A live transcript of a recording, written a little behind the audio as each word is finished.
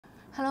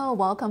Hello,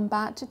 welcome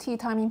back to Tea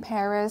Time in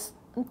Paris.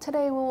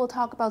 Today we will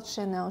talk about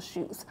Chanel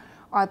shoes.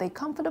 Are they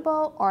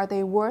comfortable? Are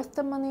they worth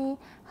the money?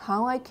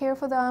 How I care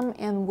for them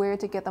and where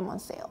to get them on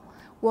sale.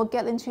 We'll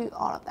get into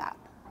all of that.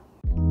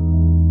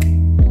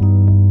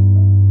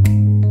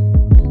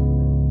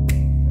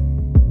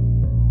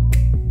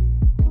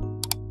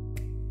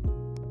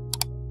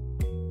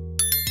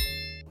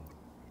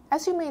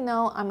 As you may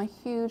know, I'm a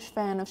huge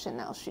fan of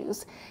Chanel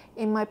shoes.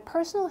 In my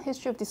personal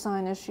history of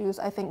designer shoes,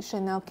 I think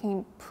Chanel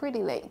came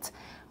pretty late.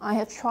 I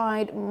have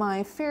tried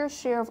my fair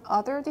share of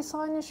other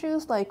designer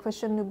shoes like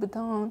Christian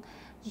Louboutin,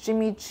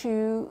 Jimmy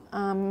Choo,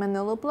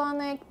 Manolo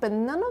Blahnik, but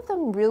none of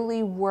them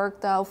really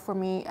worked out for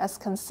me as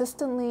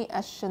consistently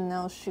as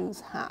Chanel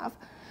shoes have.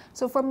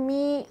 So for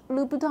me,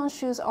 Louboutin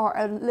shoes are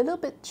a little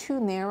bit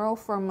too narrow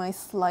for my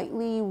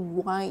slightly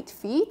wide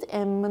feet,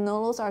 and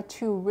Manolos are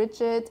too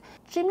rigid.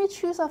 Jimmy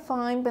Choos are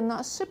fine, but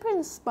not super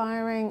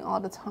inspiring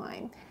all the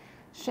time.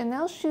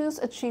 Chanel shoes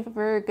achieve a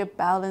very good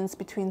balance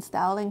between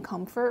style and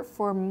comfort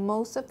for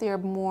most of their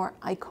more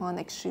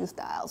iconic shoe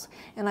styles,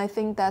 and I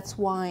think that's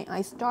why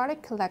I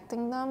started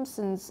collecting them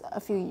since a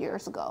few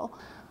years ago.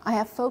 I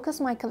have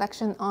focused my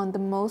collection on the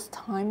most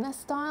timeless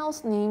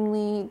styles,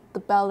 namely the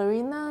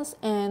Ballerinas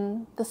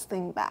and the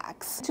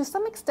Slingbacks. To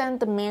some extent,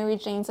 the Mary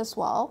Janes as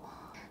well.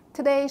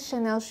 Today,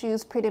 Chanel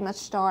shoes pretty much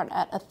start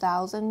at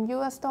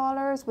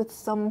 $1,000 with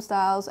some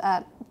styles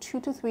at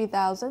 $2,000 to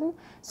 $3,000.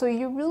 So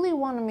you really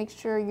want to make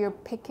sure you're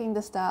picking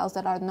the styles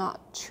that are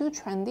not too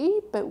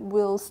trendy, but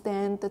will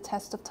stand the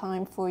test of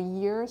time for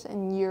years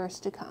and years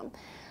to come.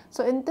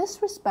 So in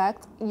this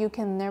respect, you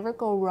can never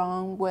go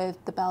wrong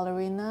with the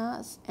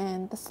Ballerinas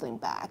and the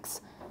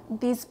Slingbacks.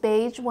 These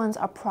beige ones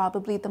are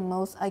probably the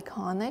most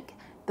iconic.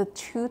 The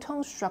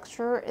two-tone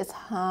structure is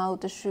how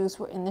the shoes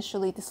were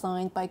initially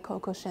designed by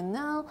Coco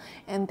Chanel,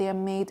 and they are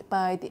made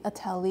by the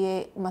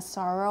Atelier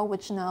Massaro,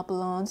 which now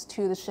belongs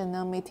to the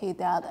Chanel Métier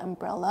d'Art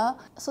umbrella.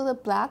 So the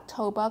black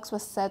toe box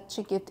was set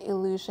to give the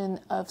illusion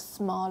of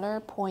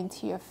smaller,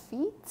 pointier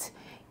feet.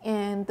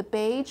 And the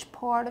beige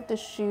part of the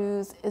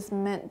shoes is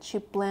meant to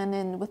blend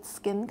in with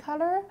skin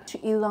color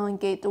to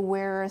elongate the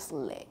wearer's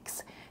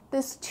legs.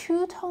 This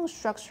two-tone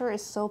structure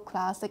is so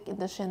classic in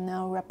the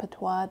Chanel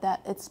repertoire that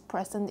it's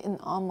present in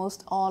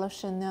almost all of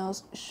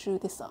Chanel's shoe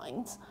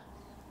designs.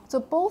 So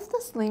both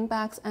the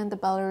Slingbacks and the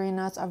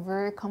Ballerinas are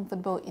very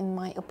comfortable in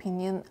my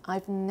opinion.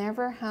 I've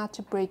never had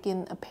to break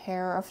in a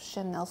pair of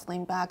Chanel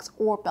Slingbacks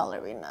or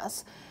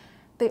Ballerinas.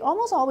 They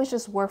almost always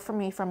just work for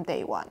me from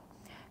day one.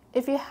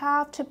 If you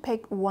have to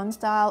pick one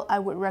style, I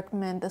would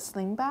recommend the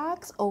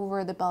Slingbacks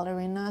over the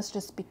Ballerinas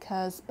just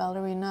because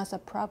Ballerinas are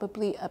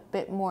probably a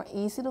bit more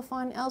easy to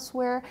find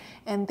elsewhere,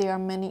 and there are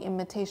many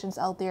imitations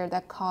out there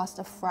that cost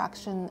a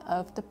fraction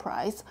of the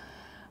price.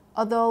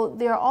 Although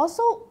there are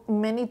also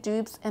many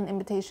dupes and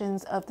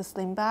imitations of the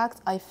Slingbacks,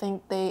 I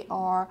think they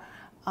are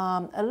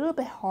a little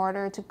bit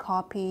harder to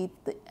copy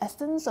the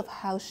essence of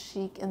how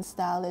chic and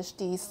stylish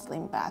these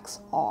Slingbacks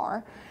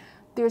are.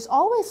 There's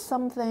always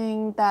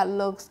something that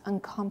looks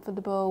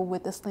uncomfortable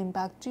with the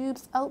Slingback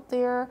dupes out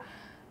there.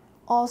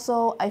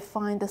 Also, I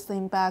find the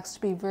Slingbacks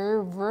to be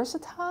very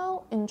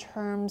versatile in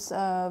terms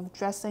of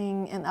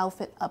dressing an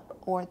outfit up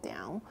or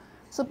down.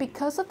 So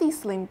because of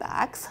these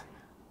Slingbacks,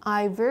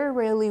 I very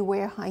rarely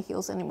wear high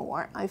heels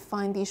anymore. I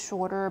find these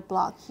shorter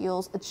block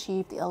heels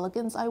achieve the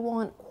elegance I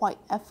want quite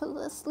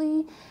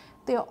effortlessly.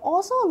 They are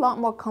also a lot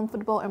more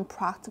comfortable and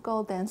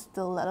practical than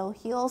stiletto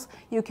heels.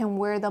 You can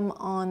wear them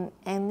on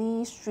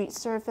any street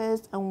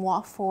surface and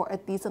walk for a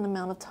decent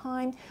amount of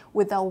time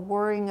without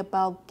worrying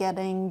about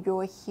getting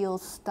your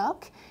heels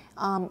stuck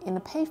in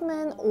the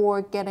pavement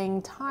or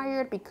getting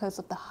tired because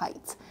of the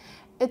height.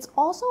 It's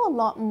also a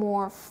lot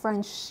more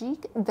French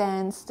chic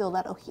than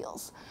stiletto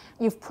heels.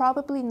 You've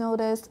probably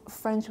noticed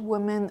French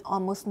women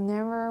almost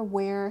never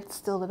wear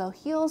stiletto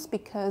heels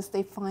because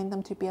they find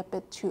them to be a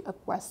bit too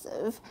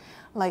aggressive,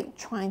 like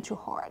trying too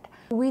hard.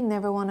 We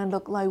never want to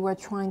look like we're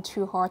trying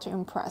too hard to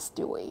impress,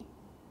 do we?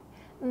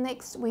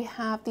 Next, we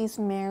have these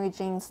Mary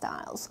Jane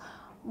styles.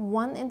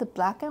 One in the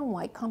black and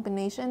white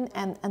combination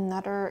and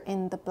another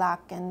in the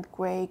black and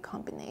gray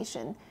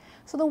combination.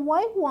 So the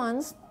white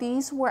ones,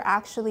 these were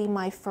actually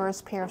my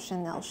first pair of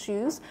Chanel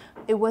shoes.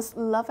 It was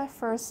love at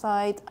first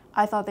sight.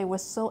 I thought they were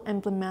so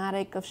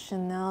emblematic of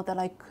Chanel that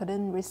I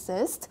couldn't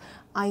resist.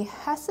 I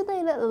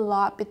hesitated a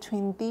lot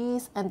between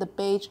these and the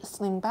beige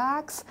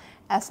Slingbacks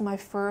as my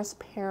first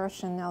pair of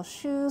Chanel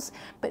shoes,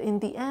 but in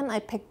the end I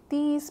picked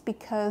these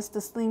because the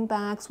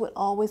Slingbacks would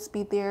always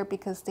be there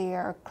because they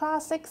are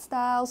classic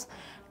styles,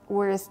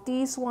 whereas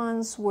these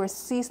ones were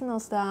seasonal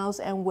styles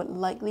and would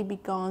likely be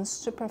gone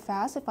super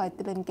fast if I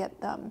didn't get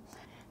them.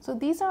 So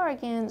these are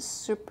again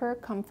super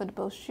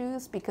comfortable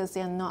shoes because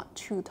they are not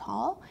too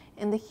tall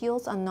and the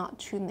heels are not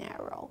too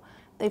narrow.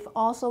 They've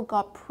also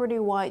got pretty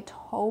wide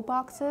toe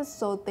boxes,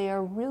 so they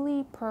are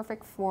really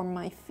perfect for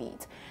my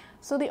feet.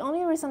 So the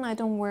only reason I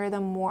don't wear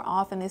them more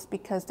often is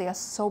because they are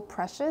so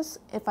precious.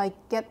 If I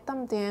get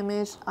them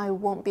damaged, I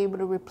won't be able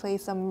to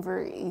replace them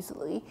very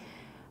easily.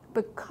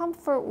 But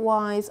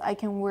comfort-wise, I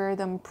can wear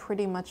them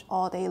pretty much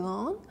all day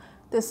long.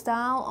 The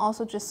style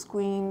also just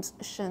screams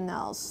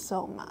Chanel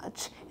so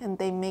much, and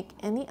they make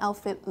any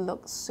outfit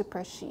look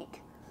super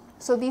chic.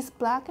 So these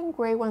black and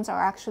gray ones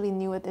are actually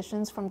new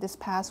additions from this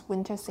past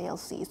winter sale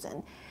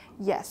season.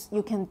 Yes,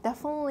 you can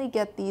definitely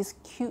get these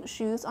cute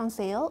shoes on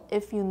sale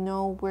if you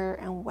know where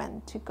and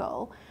when to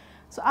go.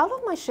 So out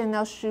of my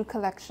Chanel shoe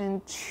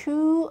collection,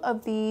 2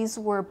 of these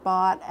were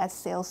bought at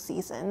sale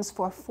seasons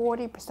for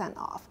 40%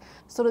 off.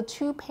 So the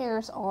 2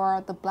 pairs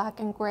are the black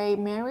and gray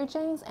Mary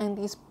Janes and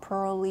these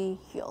pearly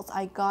heels.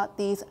 I got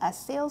these at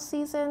sale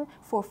season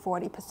for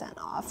 40%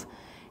 off.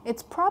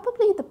 It's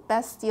probably the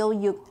best deal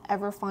you'll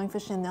ever find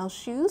for Chanel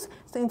shoes,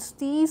 since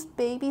these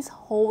babies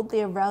hold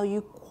their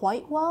value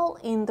quite well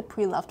in the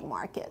pre-loved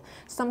market.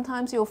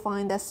 Sometimes you'll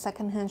find that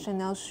secondhand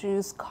Chanel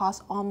shoes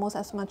cost almost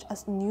as much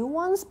as new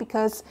ones,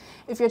 because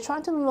if you're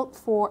trying to look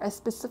for a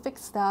specific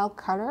style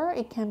color,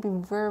 it can be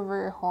very,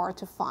 very hard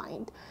to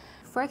find.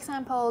 For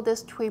example,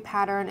 this tweed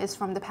pattern is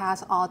from the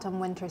past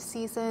autumn-winter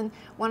season.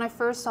 When I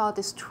first saw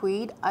this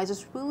tweed, I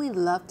just really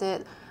loved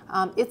it.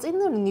 It's in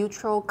the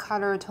neutral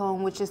color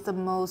tone, which is the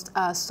most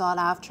sought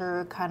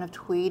after kind of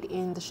tweed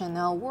in the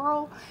Chanel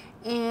world.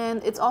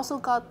 And it's also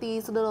got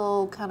these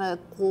little kind of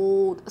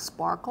gold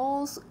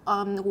sparkles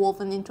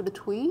woven into the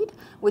tweed,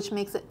 which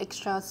makes it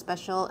extra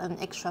special and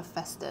extra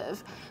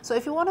festive. So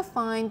if you want to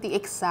find the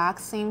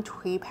exact same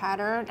tweed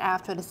pattern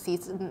after the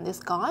season is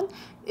gone,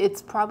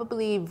 it's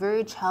probably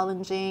very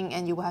challenging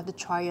and you will have to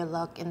try your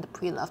luck in the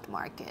pre-loved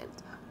market.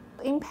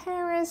 In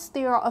Paris,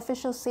 there are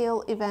official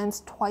sale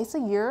events twice a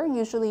year,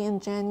 usually in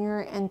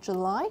January and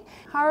July.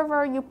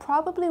 However, you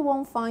probably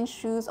won't find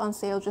shoes on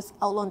sale just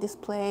out on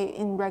display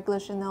in regular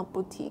Chanel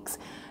boutiques.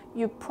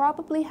 You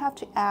probably have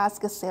to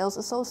ask a sales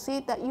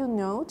associate that you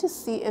know to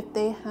see if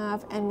they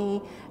have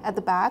any at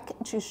the back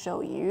to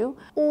show you.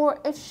 Or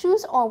if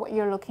shoes are what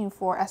you're looking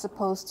for as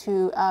opposed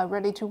to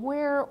ready to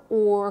wear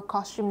or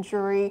costume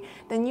jewelry,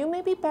 then you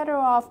may be better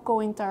off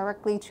going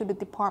directly to the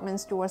department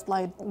stores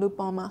like Le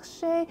Bon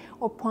Marché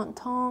or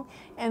Printemps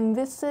and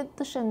visit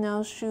the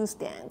Chanel shoe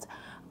stand.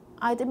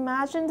 I'd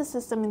imagine the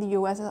system in the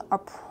US are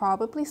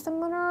probably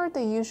similar.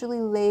 They usually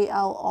lay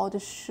out all the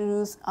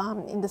shoes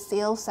in the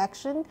sales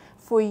section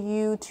for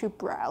you to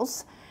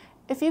browse.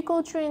 If you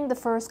go during the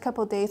first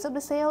couple days of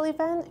the sale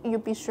event, you'll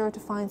be sure to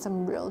find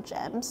some real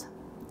gems.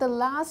 The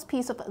last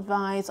piece of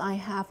advice I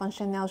have on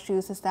Chanel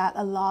shoes is that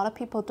a lot of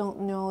people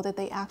don't know that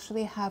they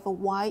actually have a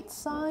wide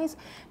size.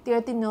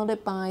 They're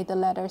denoted by the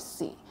letter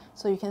C.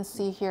 So you can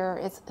see here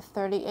it's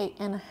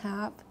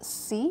 38.5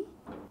 C.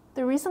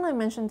 The reason I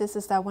mentioned this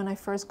is that when I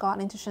first got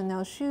into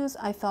Chanel shoes,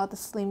 I thought the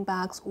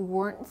Slingbacks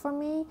weren't for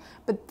me,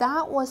 but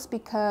that was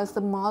because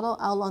the model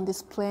out on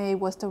display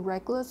was the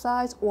regular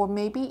size or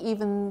maybe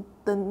even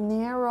the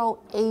narrow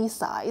A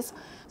size.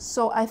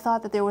 So I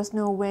thought that there was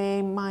no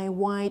way my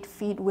wide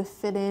feet would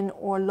fit in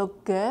or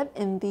look good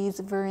in these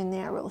very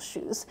narrow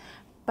shoes.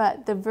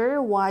 But the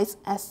very wise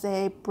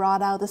essay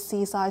brought out the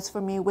C size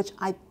for me, which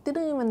I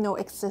didn't even know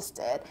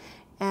existed,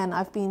 and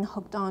I've been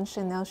hooked on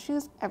Chanel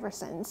shoes ever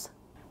since.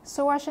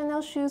 So are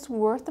Chanel shoes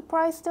worth the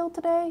price still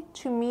today?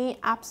 To me,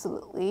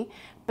 absolutely.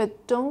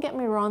 But don't get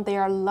me wrong, they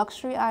are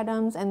luxury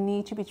items and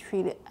need to be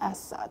treated as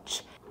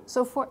such.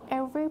 So for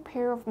every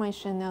pair of my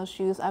Chanel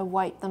shoes, I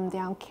wipe them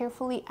down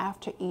carefully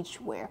after each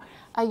wear.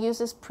 I use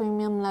this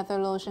premium leather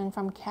lotion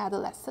from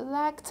Cadillac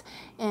Select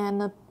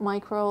and a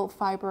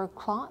microfiber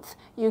cloth.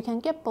 You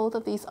can get both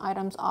of these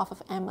items off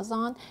of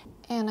Amazon.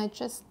 And I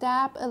just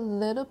dab a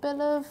little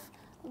bit of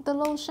the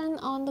lotion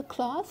on the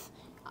cloth.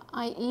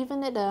 I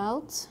even it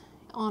out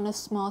on a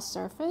small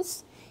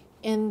surface,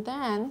 and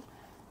then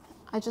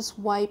I just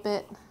wipe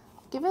it,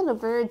 give it a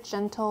very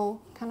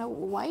gentle kind of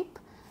wipe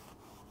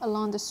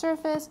along the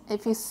surface.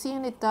 If you see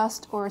any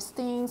dust or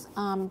stains,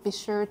 be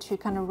sure to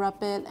kind of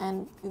rub it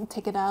and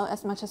take it out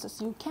as much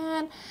as you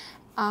can.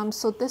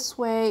 So this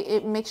way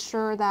it makes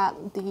sure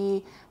that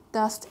the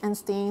dust and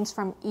stains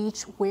from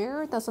each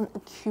wear doesn't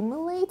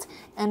accumulate,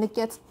 and it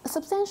gets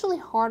substantially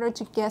harder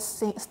to get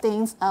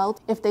stains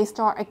out if they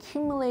start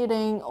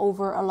accumulating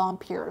over a long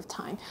period of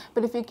time.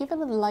 But if you give it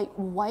a light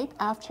wipe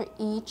after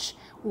each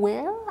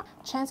wear,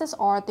 chances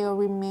are they'll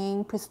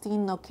remain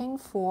pristine looking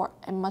for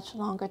a much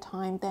longer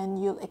time than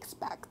you'll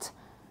expect.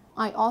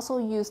 I also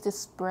use this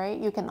spray.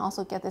 You can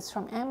also get this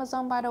from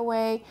Amazon, by the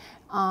way.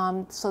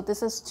 So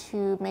this is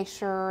to make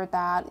sure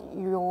that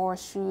your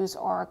shoes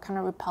are kind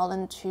of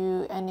repellent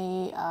to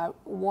any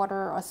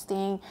water or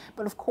stain.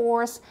 But of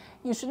course,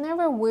 you should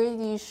never wear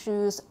these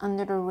shoes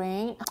under the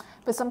rain.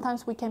 But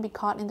sometimes we can be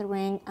caught in the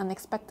rain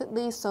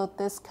unexpectedly, so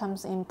this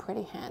comes in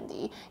pretty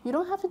handy. You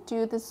don't have to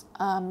do this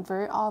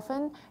very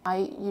often.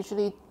 I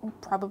usually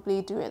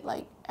probably do it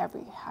like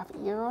every half a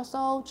year or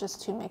so,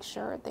 just to make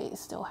sure they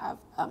still have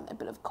a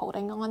bit of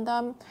coating on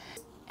them.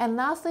 And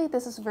lastly,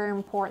 this is very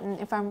important.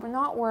 If I'm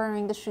not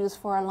wearing the shoes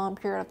for a long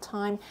period of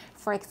time,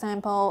 for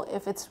example,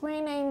 if it's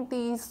raining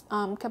these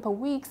couple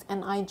weeks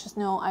and I just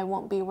know I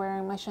won't be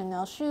wearing my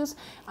Chanel shoes,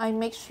 I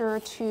make sure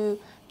to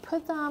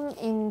put them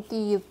in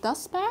the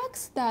dust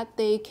bags that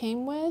they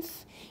came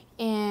with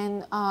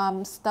and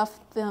stuff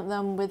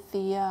them with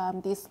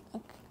the these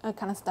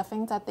kind of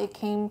stuffing that they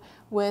came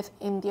with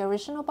in the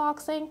original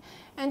boxing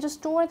and just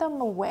store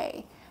them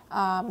away.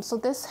 So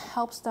this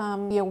helps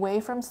them be away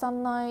from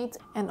sunlight,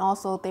 and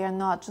also they are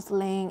not just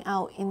laying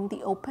out in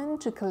the open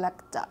to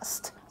collect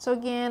dust. So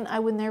again, I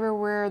would never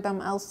wear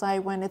them outside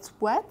when it's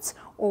wet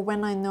or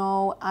when I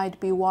know I'd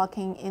be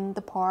walking in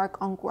the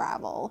park on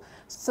gravel.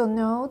 So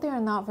no, they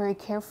are not very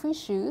carefree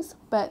shoes,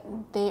 but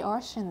they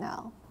are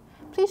Chanel.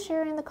 Please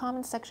share in the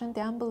comment section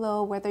down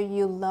below whether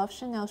you love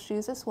Chanel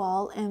shoes as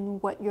well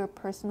and what your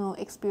personal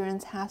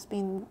experience has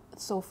been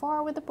so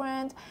far with the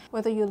brand,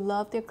 whether you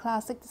love their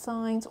classic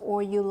designs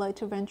or you like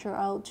to venture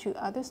out to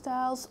other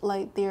styles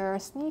like their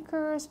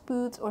sneakers,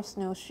 boots, or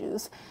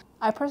snowshoes.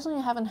 I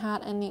personally haven't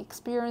had any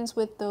experience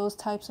with those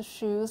types of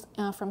shoes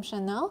from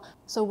Chanel,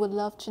 so would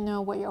love to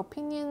know what your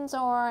opinions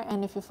are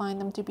and if you find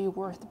them to be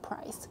worth the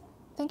price.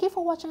 Thank you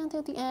for watching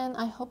until the end.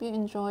 I hope you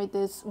enjoyed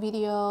this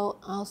video.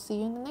 I'll see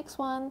you in the next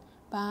one.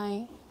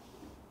 Bye.